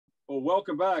Well,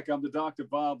 welcome back. I'm the Dr.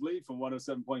 Bob Lee from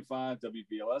 107.5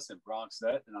 WBLS in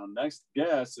Bronxnet. And our next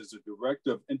guest is the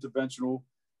Director of Interventional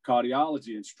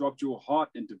Cardiology and Structural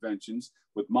Heart Interventions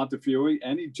with Montefiore.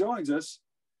 And he joins us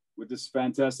with this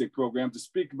fantastic program to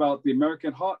speak about the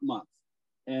American Heart Month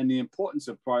and the importance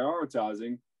of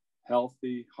prioritizing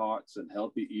healthy hearts and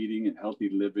healthy eating and healthy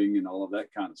living and all of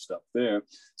that kind of stuff there.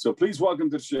 So please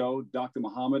welcome to the show, Dr.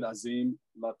 Muhammad Azeem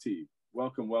Latib.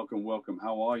 Welcome, welcome, welcome.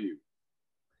 How are you?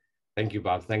 Thank you,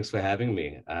 Bob. Thanks for having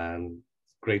me.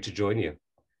 Great to join you.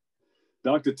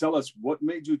 Doctor, tell us, what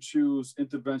made you choose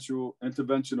interventional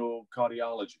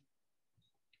cardiology?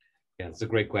 Yeah, it's a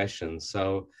great question.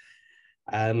 So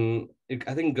I think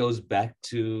it goes back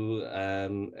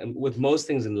to, with most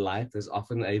things in life, there's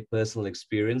often a personal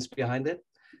experience behind it.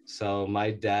 So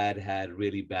my dad had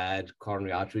really bad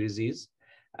coronary artery disease,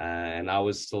 and I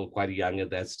was still quite young at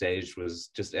that stage, was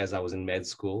just as I was in med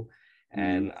school.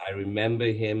 And I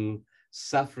remember him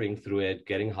suffering through it,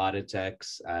 getting heart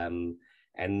attacks, and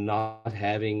not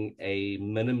having a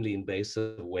minimally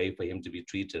invasive way for him to be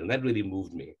treated. And that really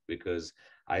moved me because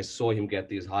I saw him get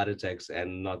these heart attacks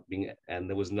and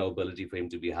there was no ability for him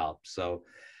to be helped. So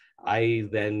I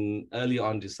then early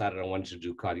on decided I wanted to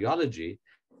do cardiology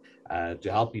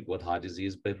to help people with heart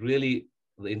disease. But really,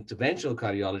 the interventional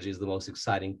cardiology is the most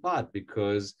exciting part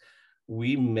because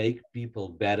we make people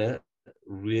better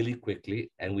really quickly,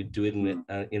 and we do it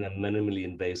in a minimally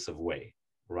invasive way,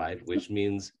 right? Which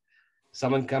means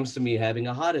someone comes to me having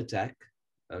a heart attack,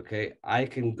 okay, I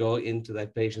can go into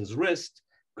that patient's wrist,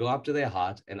 go up to their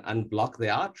heart and unblock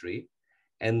their artery,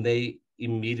 and they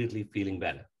immediately feeling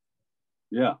better.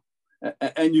 Yeah.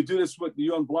 And you do this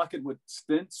you unblock it with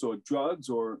stents or drugs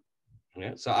or?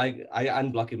 Yeah, so I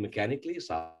unblock it mechanically.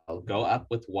 So I'll go up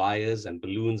with wires and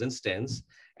balloons and stents,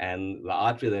 and the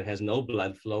artery that has no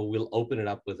blood flow will open it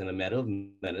up within a matter of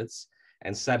minutes,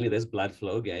 and suddenly there's blood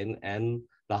flow again, and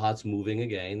the heart's moving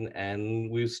again, and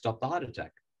we've stopped the heart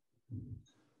attack.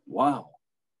 Wow,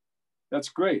 that's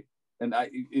great. And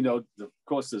of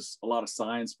course, there's a lot of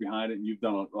science behind it, and you've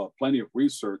done plenty of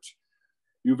research.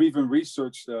 You've even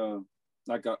researched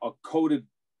like a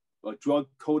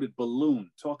drug-coated balloon.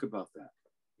 Talk about that.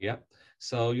 Yeah.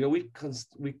 So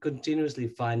we continuously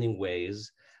finding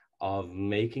ways of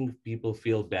making people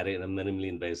feel better in a minimally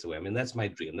invasive way. I mean, that's my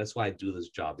dream. That's why I do this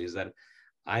job, is that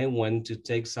I want to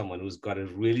take someone who's got a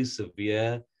really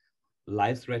severe,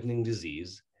 life-threatening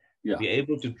disease, be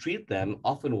able to treat them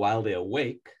often while they're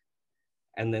awake,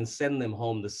 and then send them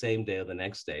home the same day or the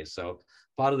next day. So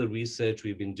part of the research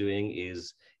we've been doing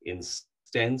is in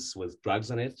stents with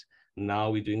drugs on it. Now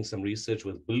we're doing some research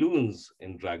with balloons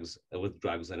with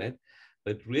drugs in it.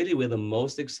 But really where the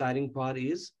most exciting part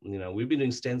is, we've been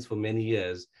doing stents for many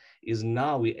years, is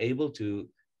now we're able to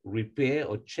repair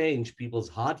or change people's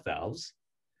heart valves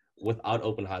without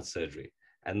open heart surgery.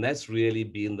 And that's really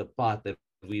been the part that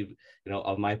we've,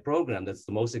 of my program, that's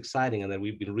the most exciting and that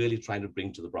we've been really trying to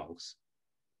bring to the Bronx.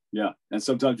 Yeah, and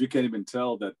sometimes you can't even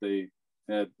tell that they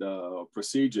had a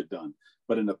procedure done.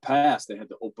 But in the past, they had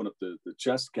to open up the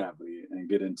chest cavity and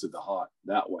get into the heart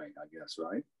that way, I guess,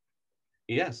 right?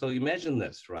 Yeah, so imagine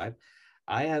this, right?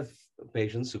 I have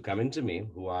patients who come into me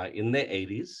who are in their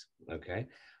 80s, okay,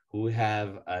 who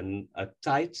have a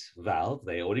tight valve,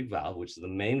 the aortic valve, which is the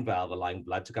main valve allowing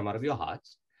blood to come out of your heart.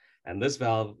 And this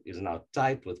valve is now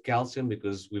tight with calcium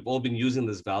because we've all been using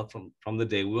this valve from the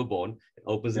day we were born. It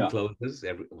opens and closes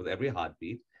with every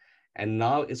heartbeat. And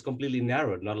now it's completely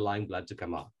narrowed, not allowing blood to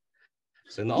come out.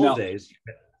 So in the old days,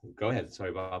 go ahead.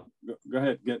 Sorry, Bob. Go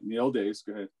ahead. In the old days,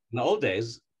 go ahead. In the old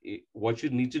days, what you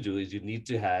need to do is you need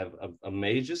to have a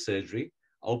major surgery,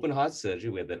 open heart surgery,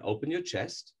 where they open your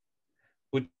chest,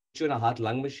 put you in a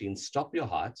heart-lung machine, stop your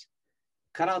heart,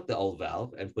 cut out the old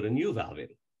valve, and put a new valve in.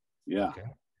 Yeah. Okay.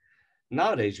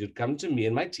 Nowadays, you'd come to me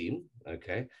and my team,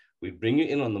 okay? We'd bring you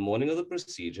in on the morning of the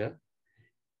procedure.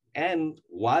 And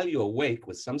while you're awake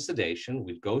with some sedation,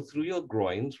 we'd go through your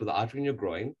groin, through the artery in your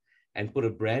groin, and put a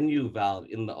brand new valve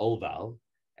in the old valve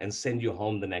and send you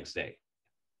home the next day.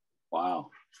 Wow.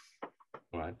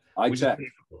 Right.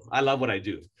 I love what I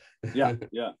do. Yeah.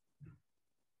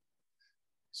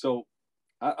 So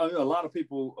I know a lot of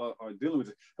people are dealing with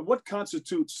it. And what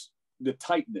constitutes the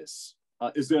tightness?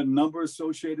 Is there a number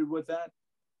associated with that?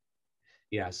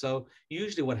 Yeah, so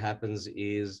usually what happens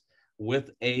is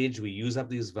with age, we use up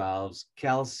these valves,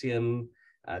 calcium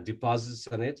deposits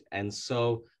on it. And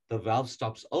so the valve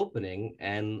stops opening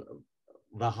and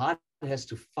the heart has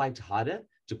to fight harder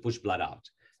to push blood out.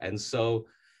 And so,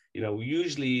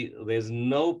 usually there's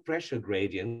no pressure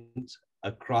gradient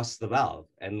across the valve.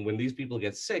 And when these people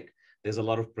get sick, there's a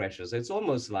lot of pressure. So it's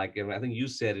almost like, I think you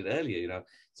said it earlier,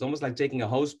 it's almost like taking a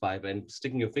hose pipe and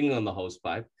sticking your finger on the hose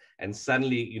pipe, and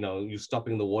suddenly, you're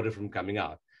stopping the water from coming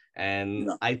out. And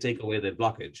Yeah. I take away that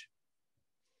blockage.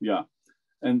 Yeah.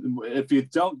 And if you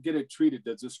don't get it treated,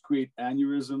 does this create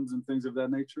aneurysms and things of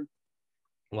that nature?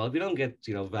 Well, if you don't get,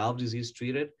 valve disease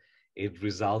treated, it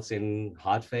results in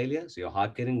heart failure. So your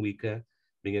heart getting weaker,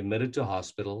 being admitted to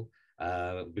hospital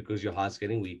because your heart's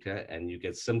getting weaker, and you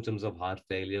get symptoms of heart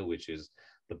failure, which is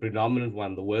the predominant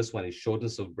one. The worst one is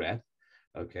shortness of breath,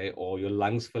 okay, or your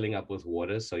lungs filling up with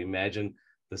water. So imagine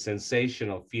the sensation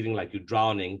of feeling like you're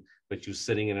drowning, but you're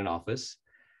sitting in an office,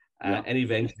 and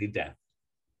eventually death.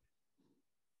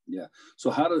 Yeah.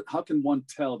 So how can one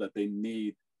tell that they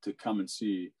need to come and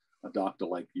see a doctor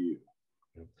like you?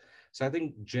 So I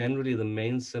think generally the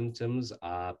main symptoms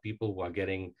are people who are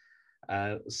getting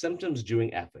symptoms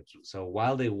during effort. So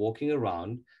while they're walking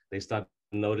around, they start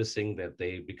noticing that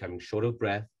they're becoming short of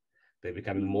breath, they're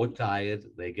becoming more tired,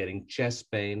 they're getting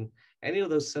chest pain. Any of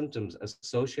those symptoms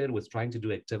associated with trying to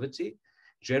do activity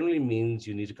generally means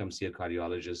you need to come see a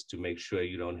cardiologist to make sure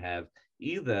you don't have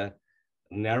either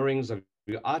narrowings of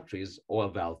your arteries or a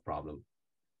valve problem.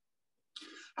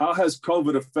 How has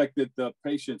COVID affected the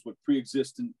patients with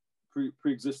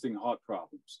pre-existing heart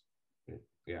problems?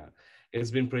 Yeah, it's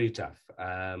been pretty tough,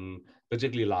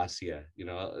 particularly last year.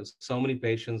 So many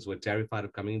patients were terrified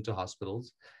of coming into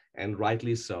hospitals, and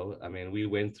rightly so. I mean, we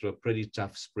went through a pretty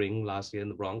tough spring last year in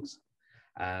the Bronx,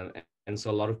 and so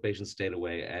a lot of patients stayed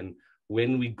away. And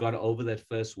when we got over that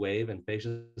first wave and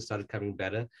patients started coming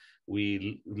better,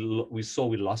 we saw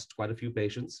we lost quite a few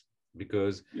patients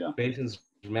because patients,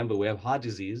 remember, we have heart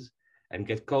disease, and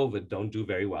get COVID, don't do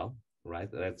very well, right?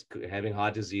 Having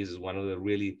heart disease is one of the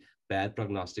really bad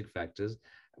prognostic factors.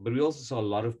 But we also saw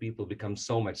a lot of people become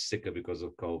so much sicker because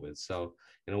of COVID. So,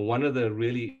 one of the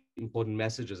really important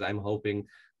messages I'm hoping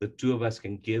the two of us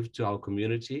can give to our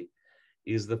community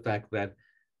is the fact that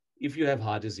if you have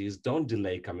heart disease, don't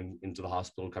delay coming into the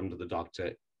hospital, coming to the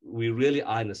doctor. We really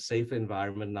are in a safer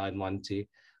environment now in Monty.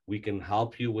 We can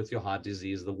help you with your heart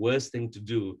disease. The worst thing to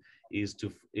do is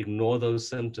to ignore those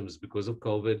symptoms because of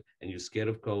COVID, and you're scared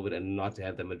of COVID, and not to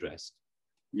have them addressed.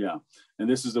 Yeah. And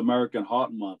this is American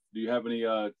Heart Month. Do you have any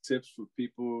tips for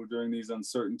people during these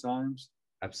uncertain times?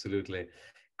 Absolutely.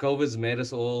 COVID's made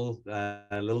us all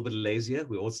a little bit lazier.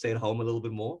 We all stayed home a little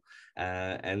bit more.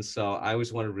 And so I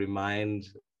always want to remind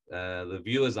the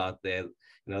viewers out there,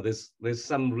 there's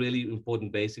some really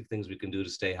important basic things we can do to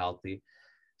stay healthy.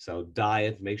 So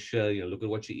diet, make sure, look at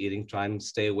what you're eating, try and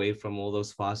stay away from all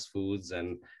those fast foods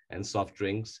and soft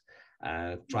drinks.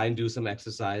 Try and do some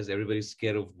exercise. Everybody's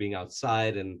scared of being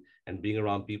outside and being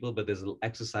around people, but there's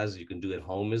exercises you can do at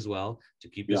home as well to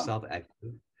keep yourself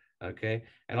active. Okay.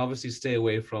 And obviously stay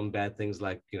away from bad things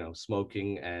like,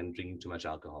 smoking and drinking too much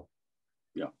alcohol.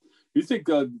 Yeah. You think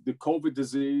the COVID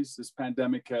disease, this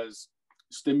pandemic, has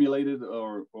stimulated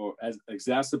or has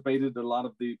exacerbated a lot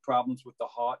of the problems with the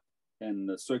heart and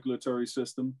the circulatory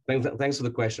system? Thanks for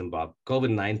the question, Bob.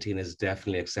 COVID-19 has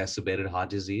definitely exacerbated heart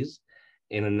disease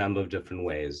in a number of different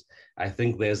ways. I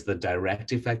think there's the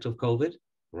direct effect of COVID,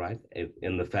 right?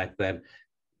 In the fact that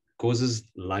causes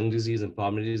lung disease and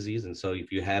pulmonary disease. And so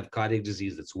if you have cardiac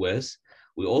disease, that's worse.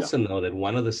 We also know that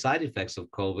one of the side effects of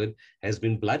COVID has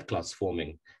been blood clots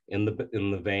forming in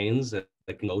the veins that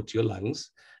can go to your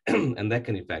lungs, and that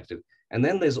can affect it. And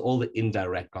then there's all the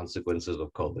indirect consequences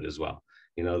of COVID as well.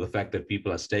 The fact that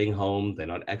people are staying home, they're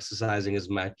not exercising as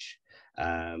much,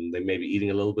 they may be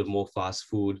eating a little bit more fast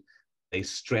food, they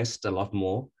stressed a lot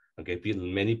more. Okay,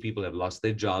 many people have lost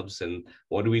their jobs, and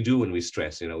what do we do when we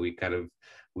stress?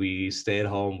 We stay at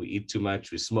home, we eat too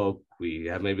much, we smoke, we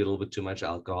have maybe a little bit too much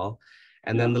alcohol.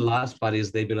 And then the last part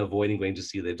is they've been avoiding going to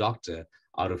see their doctor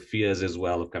out of fears as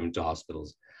well of coming to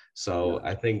hospitals. So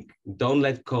I think don't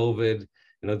let COVID,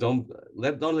 don't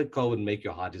let COVID make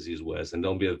your heart disease worse, and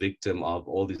don't be a victim of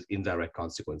all these indirect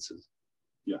consequences.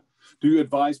 Yeah. Do you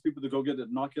advise people to go get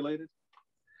inoculated?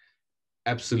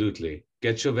 Absolutely.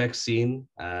 Get your vaccine,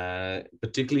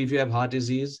 particularly if you have heart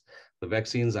disease. The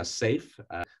vaccines are safe.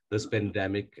 This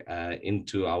pandemic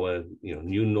into our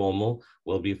new normal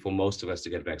will be for most of us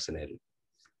to get vaccinated.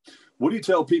 What do you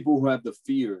tell people who have the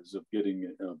fears of getting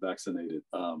vaccinated,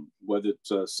 whether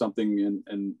it's something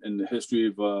in the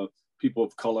history of people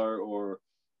of color or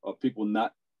people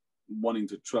not wanting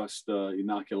to trust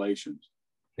inoculations?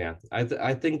 Yeah,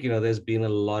 I think there's been a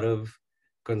lot of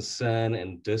concern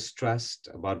and distrust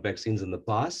about vaccines in the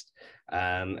past,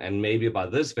 and maybe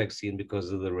about this vaccine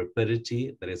because of the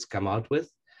rapidity that it's come out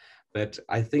with. But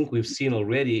I think we've seen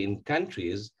already in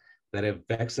countries that have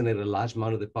vaccinated a large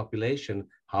amount of the population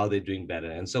how they're doing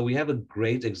better. And so we have a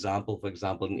great example, for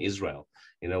example, in Israel,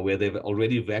 where they've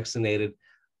already vaccinated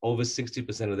over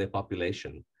 60% of their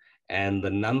population. And the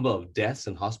number of deaths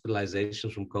and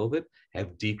hospitalizations from COVID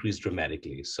have decreased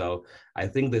dramatically. So I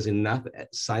think there's enough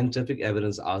scientific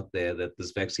evidence out there that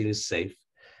this vaccine is safe.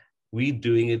 We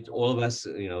doing it, all of us,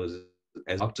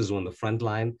 as doctors who are on the front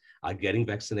line are getting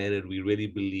vaccinated. We really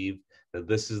believe that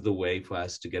this is the way for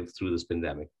us to get through this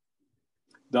pandemic.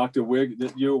 Doctor,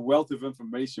 you're a wealth of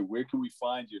information. Where can we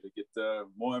find you to get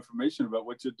more information about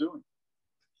what you're doing?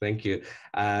 Thank you.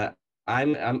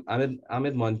 I'm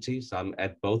at Monty, so I'm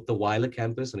at both the Weiler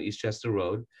campus on Eastchester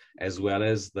Road, as well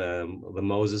as the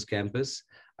Moses campus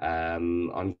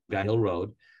on Guy Hill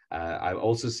Road. I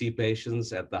also see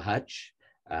patients at the Hutch.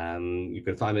 You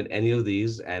can find me at any of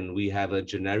these, and we have a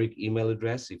generic email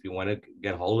address if you want to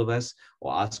get hold of us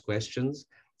or ask questions.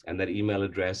 And that email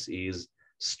address is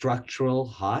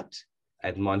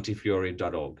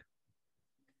structuralheart@montefiore.org.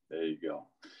 There you go.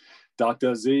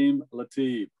 Dr. Azeem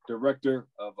Latib, Director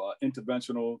of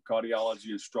Interventional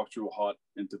Cardiology and Structural Heart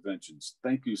Interventions.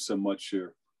 Thank you so much.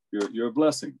 You're a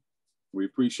blessing. We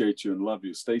appreciate you and love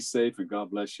you. Stay safe and God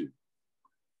bless you.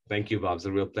 Thank you, Bob. It's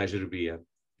a real pleasure to be here.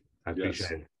 I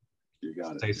appreciate it. You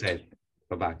got it. Stay safe.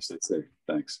 Bye-bye. Stay safe.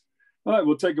 Thanks. All right,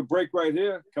 we'll take a break right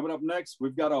here. Coming up next,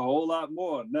 we've got a whole lot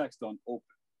more next on Open.